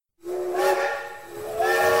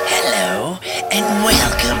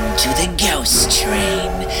Welcome to the Ghost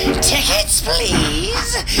Train. Tickets,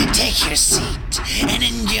 please. Take your seat and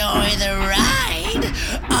enjoy the ride.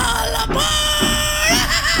 All aboard!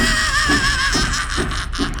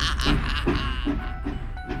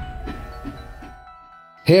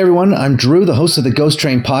 Hey everyone, I'm Drew, the host of the Ghost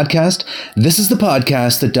Train podcast. This is the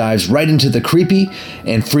podcast that dives right into the creepy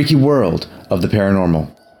and freaky world of the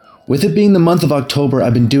paranormal. With it being the month of October,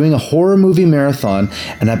 I've been doing a horror movie marathon,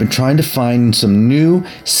 and I've been trying to find some new,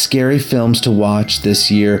 scary films to watch this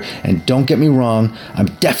year. And don't get me wrong, I'm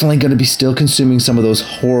definitely going to be still consuming some of those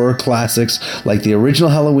horror classics like the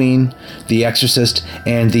original Halloween, The Exorcist,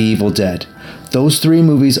 and The Evil Dead. Those three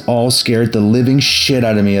movies all scared the living shit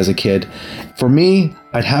out of me as a kid. For me,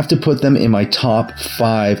 I'd have to put them in my top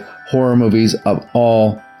 5 horror movies of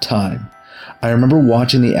all time. I remember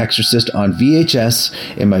watching The Exorcist on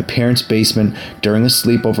VHS in my parents' basement during a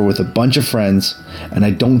sleepover with a bunch of friends, and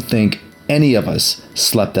I don't think any of us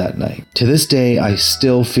slept that night. To this day, I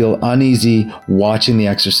still feel uneasy watching The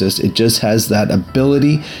Exorcist. It just has that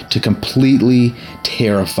ability to completely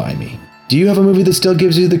terrify me. Do you have a movie that still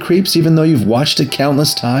gives you the creeps even though you've watched it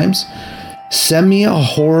countless times? Send me a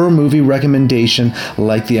horror movie recommendation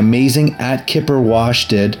like the amazing @KipperWash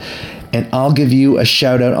did, and I'll give you a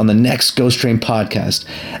shout out on the next Ghost Train podcast.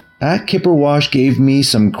 @KipperWash gave me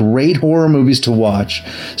some great horror movies to watch,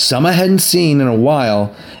 some I hadn't seen in a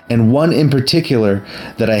while, and one in particular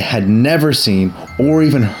that I had never seen or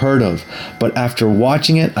even heard of. But after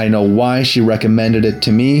watching it, I know why she recommended it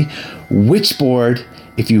to me. Witchboard.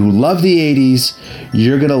 If you love the 80s,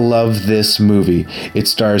 you're going to love this movie. It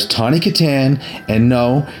stars Tawny Kitaen, and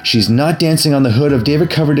no, she's not dancing on the hood of David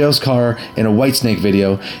Coverdale's car in a Whitesnake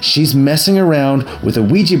video. She's messing around with a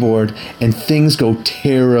Ouija board, and things go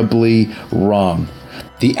terribly wrong.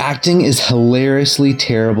 The acting is hilariously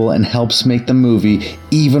terrible and helps make the movie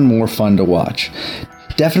even more fun to watch.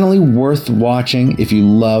 Definitely worth watching if you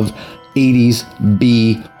love 80s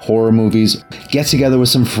B horror movies. Get together with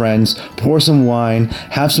some friends, pour some wine,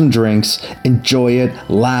 have some drinks, enjoy it,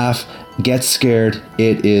 laugh, get scared.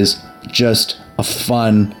 It is just a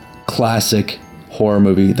fun, classic horror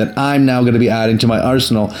movie that I'm now going to be adding to my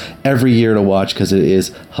arsenal every year to watch because it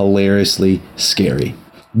is hilariously scary.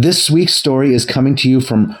 This week's story is coming to you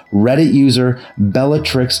from Reddit user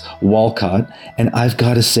Bellatrix Walcott, and I've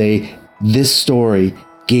got to say, this story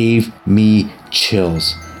gave me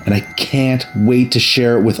chills. And I can't wait to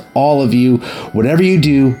share it with all of you. Whatever you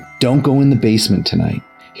do, don't go in the basement tonight.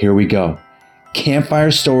 Here we go. Campfire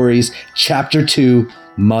Stories, Chapter 2,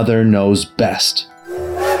 Mother Knows Best.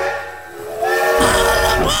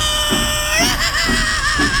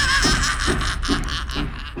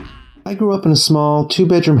 I grew up in a small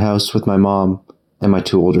 2-bedroom house with my mom and my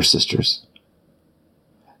 2 older sisters.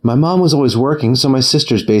 My mom was always working, so my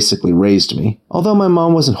sisters basically raised me. Although my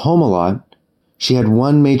mom wasn't home a lot, she had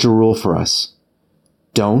one major rule for us.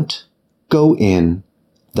 Don't go in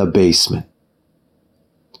the basement.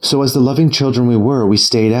 So as the loving children we were, we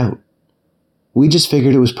stayed out. We just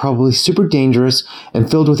figured it was probably super dangerous and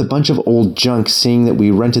filled with a bunch of old junk, seeing that we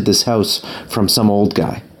rented this house from some old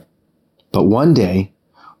guy. But one day,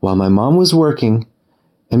 while my mom was working,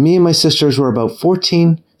 and me and my sisters were about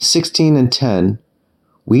 14, 16, and 10,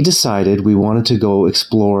 we decided we wanted to go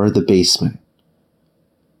explore the basement.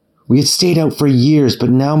 We had stayed out for years, but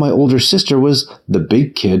now my older sister was the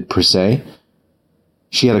big kid, per se.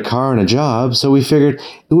 She had a car and a job, so we figured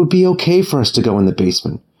it would be okay for us to go in the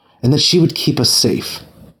basement, and that she would keep us safe.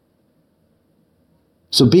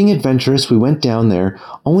 So being adventurous, we went down there,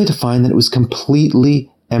 only to find that it was completely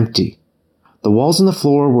empty. The walls and the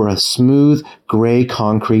floor were a smooth, gray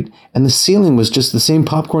concrete, and the ceiling was just the same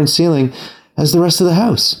popcorn ceiling as the rest of the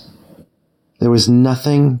house. There was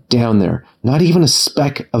nothing down there, not even a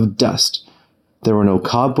speck of dust. There were no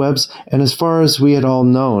cobwebs, and as far as we had all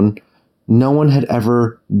known, no one had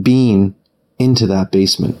ever been into that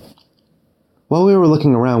basement. While we were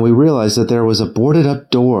looking around, we realized that there was a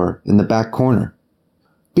boarded-up door in the back corner.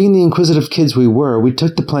 Being the inquisitive kids we were, we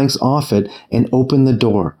took the planks off it and opened the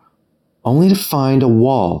door, only to find a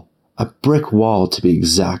wall, a brick wall to be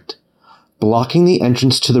exact, blocking the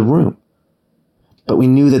entrance to the room. But we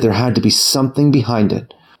knew that there had to be something behind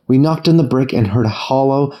it. We knocked on the brick and heard a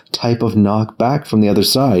hollow type of knock back from the other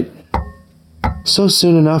side. So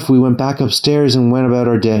soon enough, we went back upstairs and went about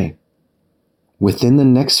our day. Within the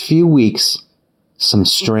next few weeks, some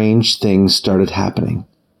strange things started happening.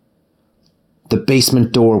 The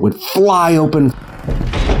basement door would fly open,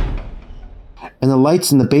 and the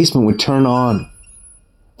lights in the basement would turn on.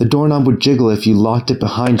 The doorknob would jiggle if you locked it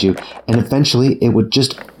behind you, and eventually it would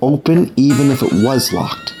just open even if it was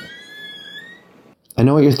locked. I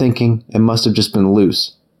know what you're thinking. It must have just been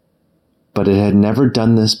loose. But it had never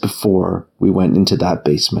done this before we went into that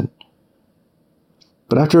basement.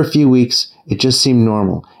 But after a few weeks, it just seemed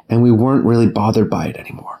normal, and we weren't really bothered by it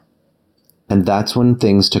anymore. And that's when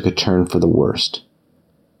things took a turn for the worst.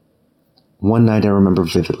 One night I remember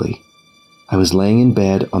vividly. I was laying in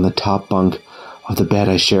bed on the top bunk of the bed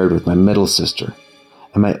I shared with my middle sister,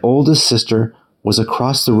 and my oldest sister was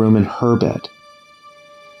across the room in her bed.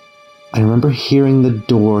 I remember hearing the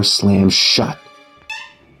door slam shut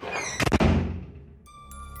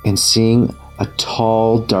and seeing a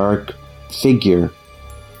tall, dark figure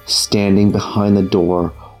standing behind the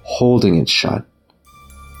door, holding it shut.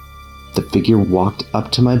 The figure walked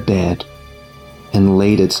up to my bed and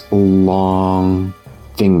laid its long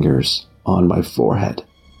fingers on my forehead.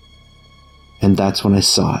 And that's when I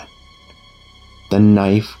saw it. The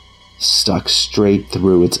knife stuck straight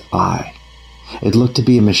through its eye. It looked to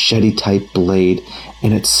be a machete-type blade,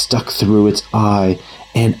 and it stuck through its eye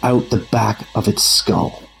and out the back of its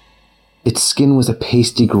skull. Its skin was a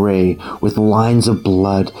pasty gray with lines of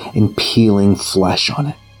blood and peeling flesh on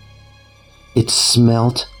it. It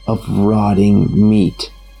smelt of rotting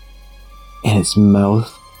meat, and its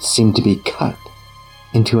mouth seemed to be cut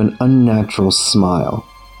into an unnatural smile.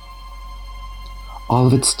 All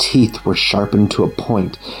of its teeth were sharpened to a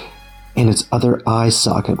point, and its other eye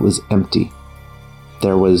socket was empty.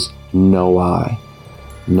 There was no eye,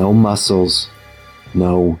 no muscles,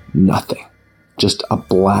 no nothing. Just a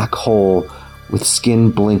black hole with skin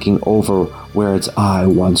blinking over where its eye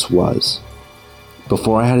once was.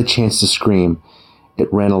 Before I had a chance to scream,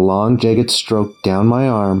 it ran a long, jagged stroke down my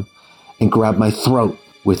arm and grabbed my throat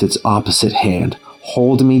with its opposite hand,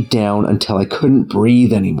 holding me down until I couldn't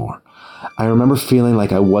breathe anymore. I remember feeling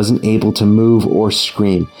like I wasn't able to move or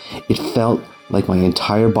scream. It felt like my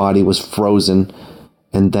entire body was frozen,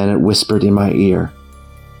 and then it whispered in my ear,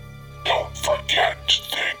 "Don't forget to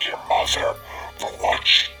thank your mother for what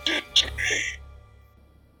she did to me."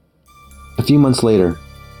 A few months later,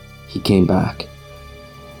 he came back.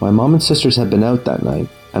 My mom and sisters had been out that night,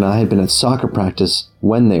 and I had been at soccer practice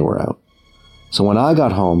when they were out. So when I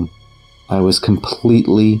got home, I was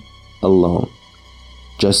completely alone.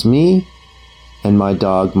 Just me and my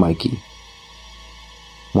dog, Mikey.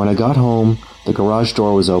 When I got home, the garage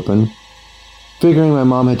door was open. Figuring my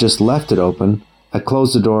mom had just left it open, I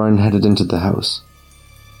closed the door and headed into the house.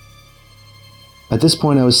 At this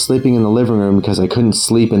point, I was sleeping in the living room because I couldn't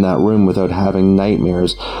sleep in that room without having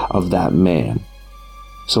nightmares of that man.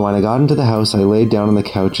 So when I got into the house, I laid down on the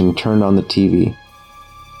couch and turned on the TV.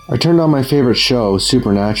 I turned on my favorite show,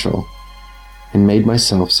 Supernatural, and made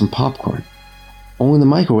myself some popcorn. Only the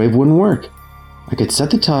microwave wouldn't work. I could set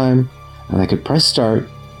the time, and I could press start,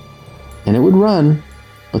 and it would run,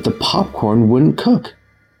 but the popcorn wouldn't cook.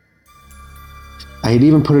 I had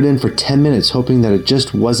even put it in for 10 minutes, hoping that it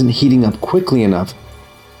just wasn't heating up quickly enough,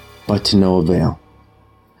 but to no avail.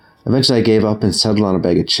 Eventually I gave up and settled on a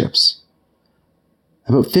bag of chips.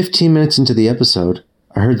 About 15 minutes into the episode,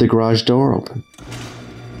 I heard the garage door open.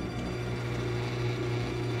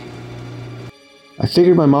 I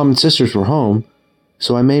figured my mom and sisters were home,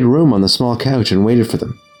 so I made room on the small couch and waited for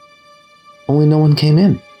them. Only no one came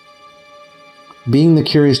in. Being the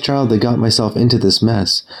curious child that got myself into this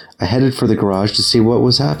mess, I headed for the garage to see what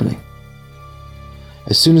was happening.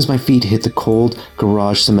 As soon as my feet hit the cold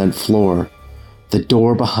garage cement floor, the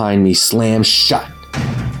door behind me slammed shut.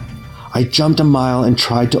 I jumped a mile and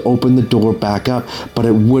tried to open the door back up, but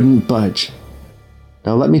it wouldn't budge.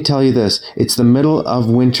 Now let me tell you this, it's the middle of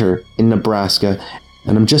winter in Nebraska,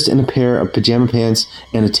 and I'm just in a pair of pajama pants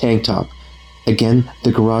and a tank top. Again,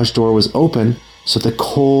 the garage door was open, so the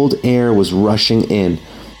cold air was rushing in.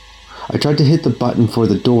 I tried to hit the button for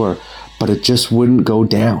the door, but it just wouldn't go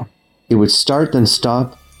down. It would start, then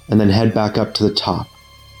stop, and then head back up to the top.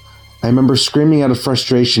 I remember screaming out of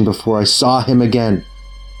frustration before I saw him again.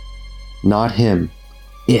 Not him.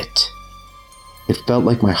 It. It felt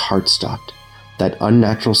like my heart stopped. That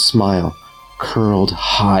unnatural smile curled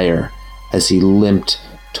higher as he limped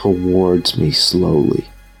towards me slowly,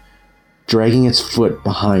 dragging its foot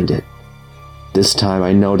behind it. This time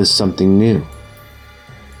I noticed something new.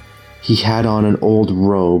 He had on an old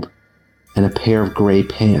robe and a pair of gray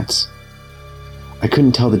pants. I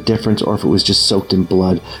couldn't tell the difference or if it was just soaked in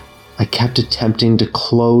blood. I kept attempting to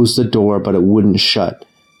close the door, but it wouldn't shut.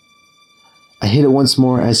 I hit it once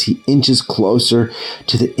more as he inches closer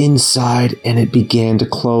to the inside, and it began to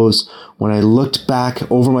close. When I looked back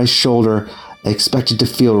over my shoulder, I expected to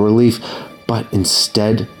feel relief, but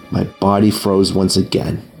instead my body froze once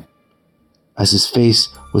again. As his face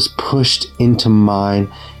was pushed into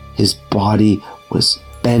mine, his body was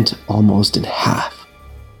bent almost in half.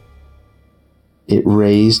 It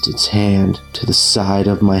raised its hand to the side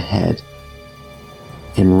of my head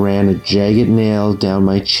and ran a jagged nail down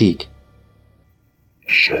my cheek.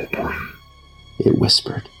 So pretty. It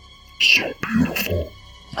whispered. So beautiful.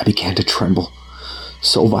 I began to tremble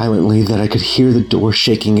so violently that I could hear the door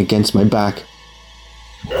shaking against my back.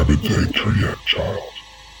 You haven't thanked her yet, child.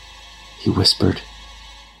 He whispered,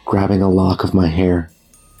 grabbing a lock of my hair.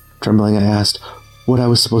 Trembling, I asked what I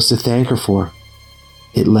was supposed to thank her for.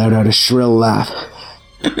 It let out a shrill laugh.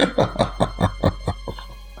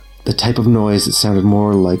 The type of noise that sounded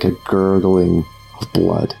more like a gurgling of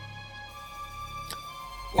blood.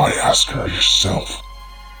 Why ask her yourself?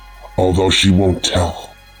 Although she won't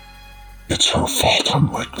tell. It's her fault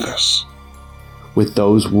I'm like this. With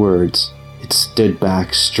those words, it stood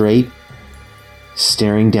back straight,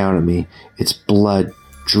 staring down at me, its blood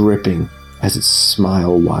dripping as its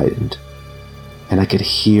smile widened. And I could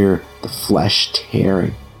hear the flesh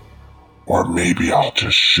tearing. Or maybe I'll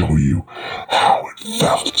just show you how it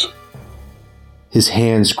felt. His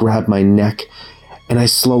hands grabbed my neck, and I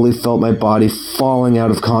slowly felt my body falling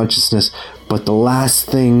out of consciousness, but the last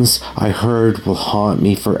things I heard will haunt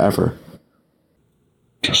me forever.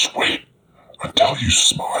 Just wait until you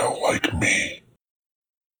smile like me.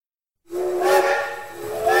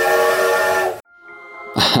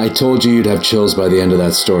 I told you you'd have chills by the end of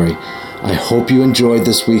that story. I hope you enjoyed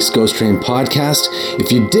this week's Ghost Train podcast.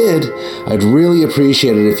 If you did, I'd really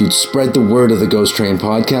appreciate it if you'd spread the word of the Ghost Train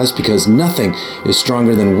podcast, because nothing is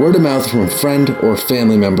stronger than word of mouth from a friend or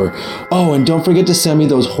family member. Oh, and don't forget to send me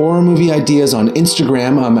those horror movie ideas on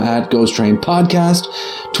Instagram. I'm at Ghost Train Podcast.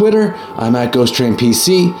 Twitter, I'm at Ghost Train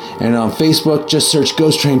PC. And on Facebook, just search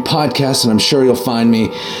Ghost Train Podcast and I'm sure you'll find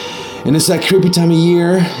me. And it's that creepy time of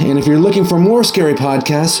year, and if you're looking for more scary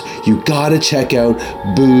podcasts, you gotta check out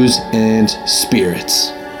Booze and Spirits.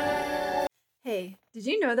 Hey, did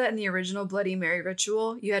you know that in the original Bloody Mary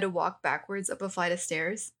ritual, you had to walk backwards up a flight of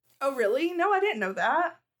stairs? Oh, really? No, I didn't know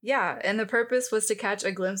that. Yeah, and the purpose was to catch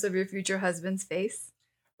a glimpse of your future husband's face.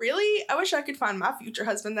 Really? I wish I could find my future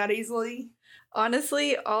husband that easily.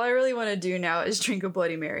 Honestly, all I really want to do now is drink a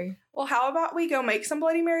Bloody Mary. Well, how about we go make some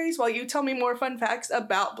Bloody Marys while you tell me more fun facts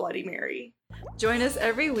about Bloody Mary? Join us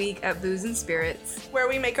every week at Booze and Spirits, where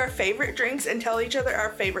we make our favorite drinks and tell each other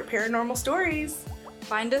our favorite paranormal stories.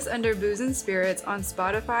 Find us under Booze and Spirits on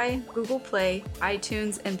Spotify, Google Play,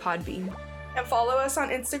 iTunes, and Podbean. And follow us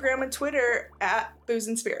on Instagram and Twitter at Booze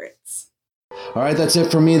and Spirits. All right, that's it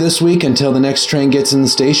for me this week. Until the next train gets in the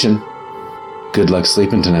station. Good luck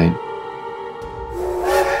sleeping tonight.